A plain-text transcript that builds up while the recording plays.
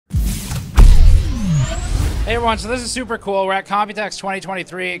Hey everyone, so this is super cool. We're at Computex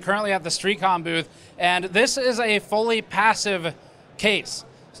 2023, currently at the Streacom booth, and this is a fully passive case,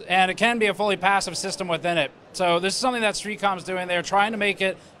 and it can be a fully passive system within it. So this is something that Streacom's doing. They're trying to make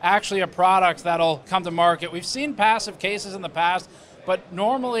it actually a product that'll come to market. We've seen passive cases in the past, but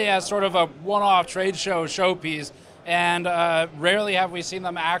normally as sort of a one-off trade show showpiece, and rarely have we seen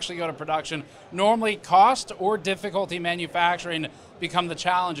them actually go to production. Normally cost or difficulty manufacturing become the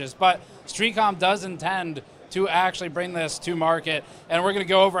challenges, but Streacom does intend to actually bring this to market, and we're going to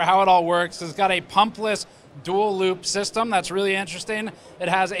go over how it all works. It's got a pumpless dual loop system that's really interesting. It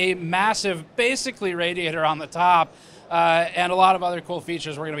has a massive, basically radiator on the top, and a lot of other cool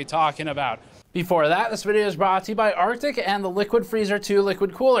features we're going to be talking about. Before that, this video is brought to you by Arctic and the Liquid Freezer 2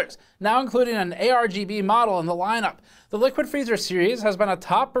 liquid coolers, now including an ARGB model in the lineup. The Liquid Freezer series has been a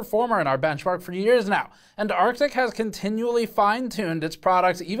top performer in our benchmark for years now, and Arctic has continually fine-tuned its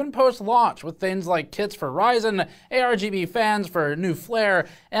products even post-launch with things like kits for Ryzen, ARGB fans for new flare,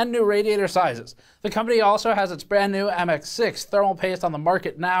 and new radiator sizes. The company also has its brand new MX6 thermal paste on the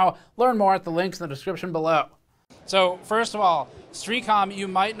market now. Learn more at the links in the description below. So first of all, Streacom, you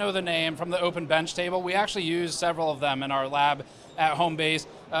might know the name from the Open Bench Table. We actually use several of them in our lab at home base.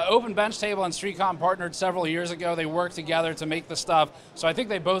 Open Bench Table and Streacom partnered several years ago. They worked together to make the stuff. So I think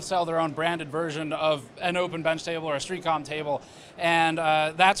they both sell their own branded version of an Open Bench Table or a Streacom table. And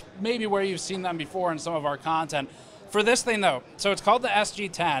that's maybe where you've seen them before in some of our content. For this thing though, so it's called the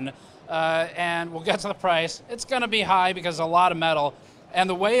SG10, and we'll get to the price. It's gonna be high because it's a lot of metal. And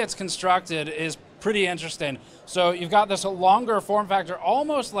the way it's constructed is pretty interesting. So you've got this longer form factor,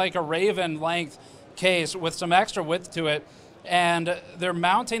 almost like a Raven length case with some extra width to it. And they're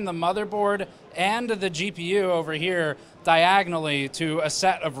mounting the motherboard and the GPU over here diagonally to a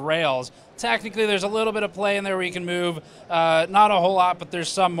set of rails. Technically, there's a little bit of play in there where you can move. Not a whole lot, but there's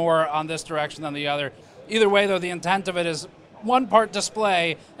some more on this direction than the other. Either way, though, the intent of it is one part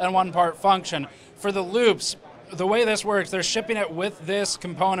display and one part function. For the loops, the way this works, they're shipping it with this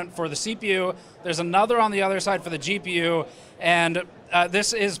component for the CPU. There's another on the other side for the GPU, and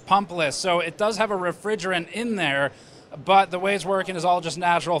this is pumpless, so it does have a refrigerant in there, but the way it's working is all just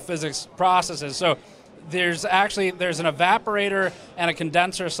natural physics processes. So there's an evaporator and a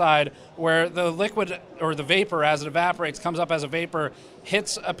condenser side where the liquid, or the vapor as it evaporates, comes up as a vapor,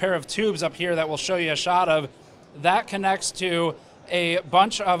 hits a pair of tubes up here that we'll show you a shot of. That connects to a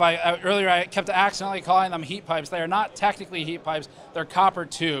bunch of, earlier I kept accidentally calling them heat pipes. They are not technically heat pipes, they're copper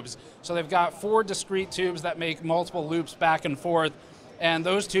tubes. So they've got 4 discrete tubes that make multiple loops back and forth, and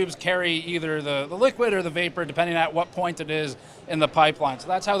those tubes carry either the liquid or the vapor, depending at what point it is in the pipeline. So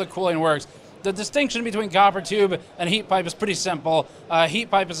that's how the cooling works. The distinction between copper tube and heat pipe is pretty simple. Heat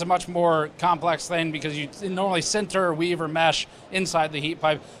pipe is a much more complex thing because you normally sinter, weave, or mesh inside the heat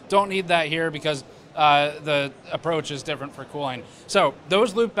pipe. Don't need that here because the approach is different for cooling. So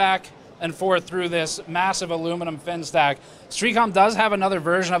those loop back and forth through this massive aluminum fin stack. Streacom does have another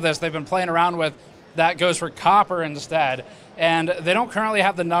version of this they've been playing around with that goes for copper instead, and they don't currently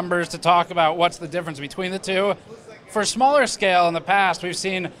have the numbers to talk about what's the difference between the two. For smaller scale in the past, we've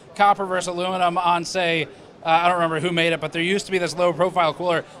seen copper versus aluminum on, say, I don't remember who made it, but there used to be this low profile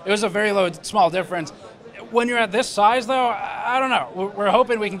cooler. It was a very small difference. When you're at this size though, I don't know. We're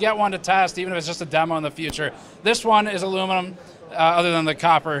hoping we can get one to test, even if it's just a demo in the future. This one is aluminum, other than the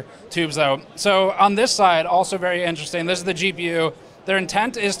copper tubes though. So on this side, also very interesting, this is the GPU. Their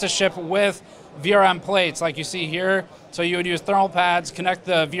intent is to ship with VRM plates like you see here. So you would use thermal pads, connect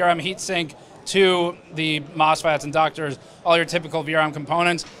the VRM heatsink to the MOSFETs, inductors, all your typical VRM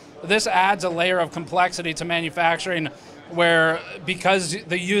components. This adds a layer of complexity to manufacturing where, because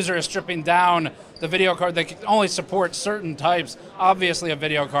the user is stripping down the video card, they can only support certain types, obviously, of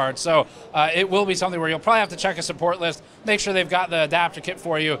video card. So it will be something where you'll probably have to check a support list, make sure they've got the adapter kit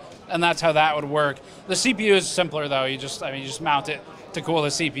for you, and that's how that would work. The CPU is simpler though. You just mount it to cool the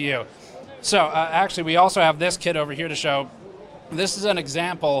CPU. So actually, we also have this kit over here to show. This is an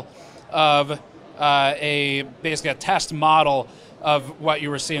example of basically a test model of what you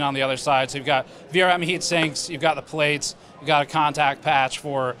were seeing on the other side. So you've got VRM heat sinks, you've got the plates, you've got a contact patch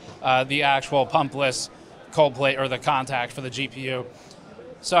for the actual pumpless cold plate, or the contact for the GPU.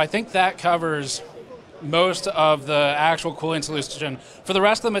 So I think that covers most of the actual cooling solution. For the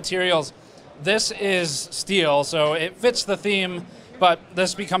rest of the materials, this is steel, so it fits the theme, but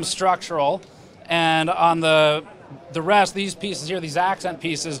this becomes structural. And on the rest, these pieces here, these accent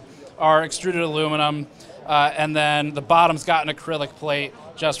pieces, are extruded aluminum. And then the bottom's got an acrylic plate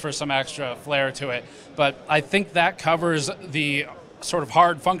just for some extra flair to it. But I think that covers the sort of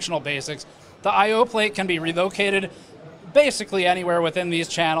hard functional basics. The I/O plate can be relocated. basically anywhere within these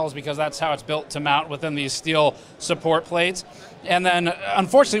channels because that's how it's built to mount within these steel support plates. And then,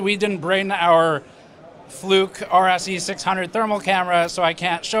 unfortunately, we didn't bring our Fluke RSE600 thermal camera, so I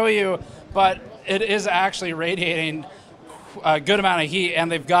can't show you, but it is actually radiating a good amount of heat,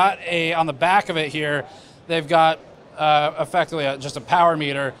 and they've got on the back of it here, they've got effectively just a power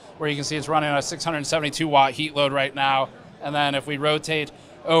meter where you can see it's running on a 672 watt heat load right now. And then if we rotate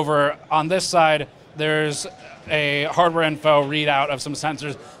over on this side, there's a hardware info readout of some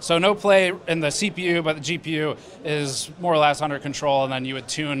sensors. So no play in the CPU, but the GPU is more or less under control, and then you would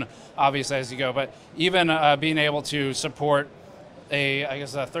tune obviously as you go. But even being able to support I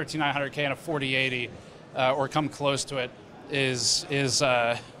guess a 13900K and a 4080 or come close to it is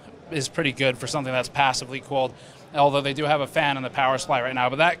pretty good for something that's passively cooled. Although they do have a fan in the power supply right now,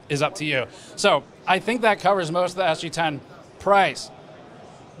 but that is up to you. So I think that covers most of the SG10 price.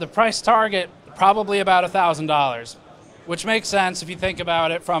 The price target, probably about $1,000, which makes sense if you think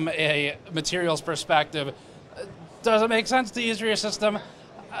about it from a materials perspective. Does it make sense to use for your system?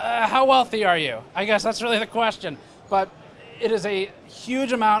 How wealthy are you? I guess that's really the question. But it is a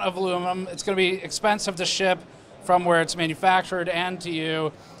huge amount of aluminum. It's going to be expensive to ship from where it's manufactured and to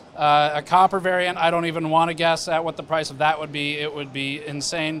you. A copper variant, I don't even want to guess at what the price of that would be. It would be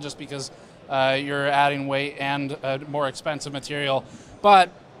insane just because you're adding weight and a more expensive material.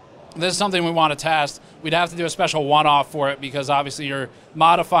 But this is something we want to test. We'd have to do a special one-off for it because obviously you're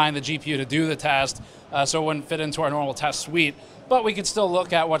modifying the GPU to do the test, so it wouldn't fit into our normal test suite. But we could still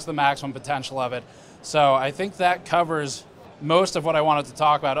look at what's the maximum potential of it. So I think that covers most of what I wanted to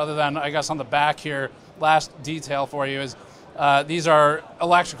talk about, other than, I guess, on the back here, last detail for you is these are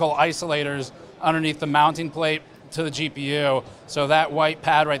electrical isolators underneath the mounting plate to the GPU. So that white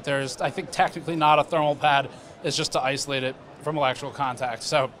pad right there is, I think, technically not a thermal pad. It's just to isolate it from electrical contact.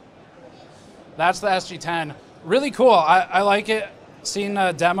 So that's the SG10. Really cool. I like it. Seeing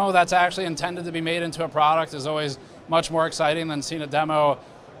a demo that's actually intended to be made into a product is always much more exciting than seeing a demo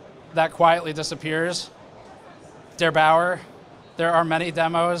that quietly disappears. Der Bauer, there are many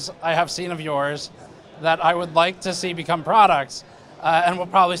demos I have seen of yours that I would like to see become products, and we'll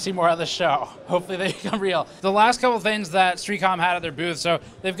probably see more at the show. Hopefully they become real. The last couple of things that Streacom had at their booth, so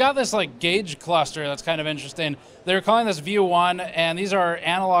they've got this like gauge cluster that's kind of interesting. They're calling this VU1, and these are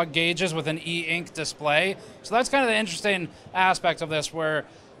analog gauges with an e-ink display. So that's kind of the interesting aspect of this, where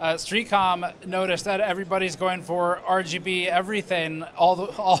Streacom noticed that everybody's going for RGB everything, all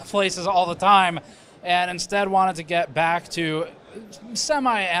places, all the time, and instead wanted to get back to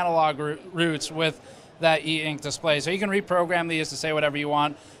semi-analog roots with that e-ink display. So you can reprogram these to say whatever you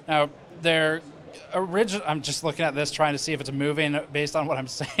want. Now, they're original, I'm just looking at this trying to see if it's moving based on what I'm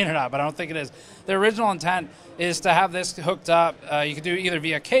saying or not, but I don't think it is. The original intent is to have this hooked up. You could do either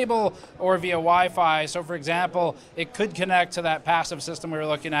via cable or via Wi-Fi. So for example, it could connect to that passive system we were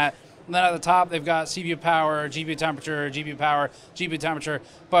looking at. And then at the top, they've got CPU power, GPU temperature, GPU power, GPU temperature.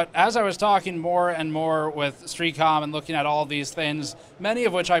 But as I was talking more and more with Streacom and looking at all these things, many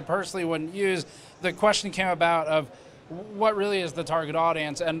of which I personally wouldn't use, the question came about of what really is the target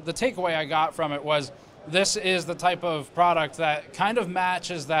audience? And the takeaway I got from it was this is the type of product that kind of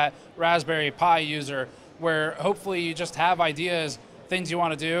matches that Raspberry Pi user, where hopefully you just have ideas, things you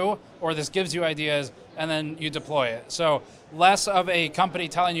want to do, or this gives you ideas, and then you deploy it. So less of a company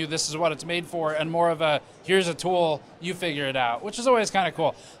telling you this is what it's made for, and more of a, here's a tool, you figure it out, which is always kind of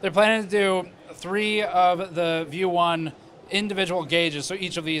cool. They're planning to do 3 of the VU1 individual gauges, so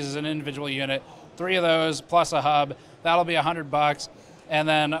each of these is an individual unit. 3 of those plus a hub. That'll be $100. And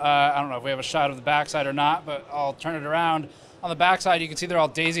then, I don't know if we have a shot of the backside or not, but I'll turn it around. On the backside, you can see they're all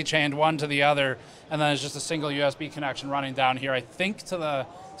daisy-chained one to the other, and then it's just a single USB connection running down here, I think to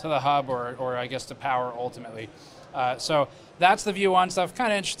the hub, or I guess to power ultimately. So that's the VU1 stuff,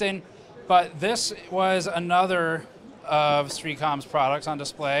 kind of interesting. But this was another of Streacom's products on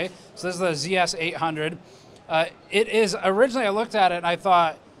display. So this is the ZS800. It is, originally I looked at it and I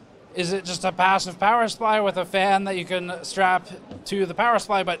thought, is it just a passive power supply with a fan that you can strap to the power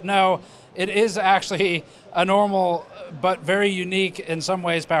supply? But no, it is actually a normal but very unique in some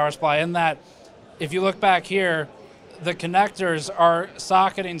ways power supply, in that if you look back here, the connectors are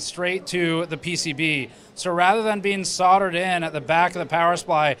socketing straight to the PCB. So rather than being soldered in at the back of the power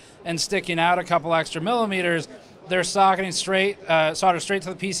supply and sticking out a couple extra millimeters, they're socketing straight, soldered straight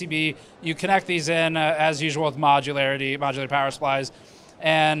to the PCB. You connect these in as usual with modular power supplies.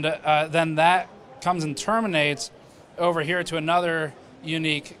 And then that comes and terminates over here to another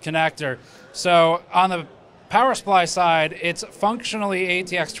unique connector. So on the power supply side, it's functionally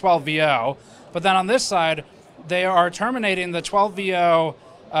ATX12VO, but then on this side, they are terminating the 12VO,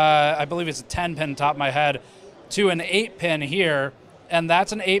 I believe it's a 10 pin top of my head, to an 8-pin here, and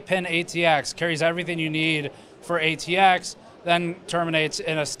that's an 8-pin ATX, carries everything you need for ATX, then terminates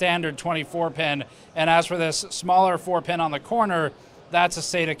in a standard 24-pin. And as for this smaller 4-pin on the corner, that's a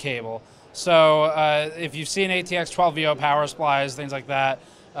SATA cable. So if you've seen ATX 12VO power supplies, things like that,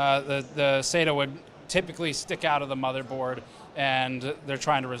 the SATA would typically stick out of the motherboard, and they're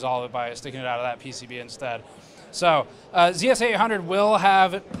trying to resolve it by sticking it out of that PCB instead. So ZS800 will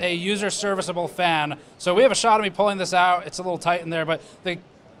have a user serviceable fan. So we have a shot of me pulling this out. It's a little tight in there, but the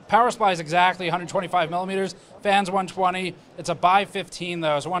power supply is exactly 125 millimeters. Fan's 120. It's a by 15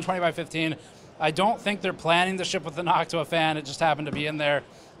 though, so 120 by 15. I don't think they're planning to ship with the Noctua fan. It just happened to be in there.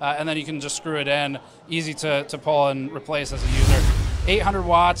 And then you can just screw it in. Easy to pull and replace as a user. 800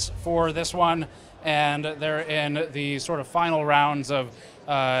 watts for this one, and they're in the sort of final rounds of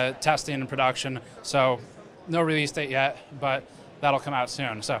testing and production. So no release date yet, but that'll come out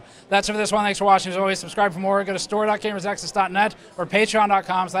soon. So that's it for this one. Thanks for watching. As always, subscribe for more. Go to store.gamersnexus.net or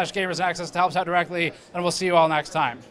patreon.com/gamersnexus to help us out directly, and we'll see you all next time.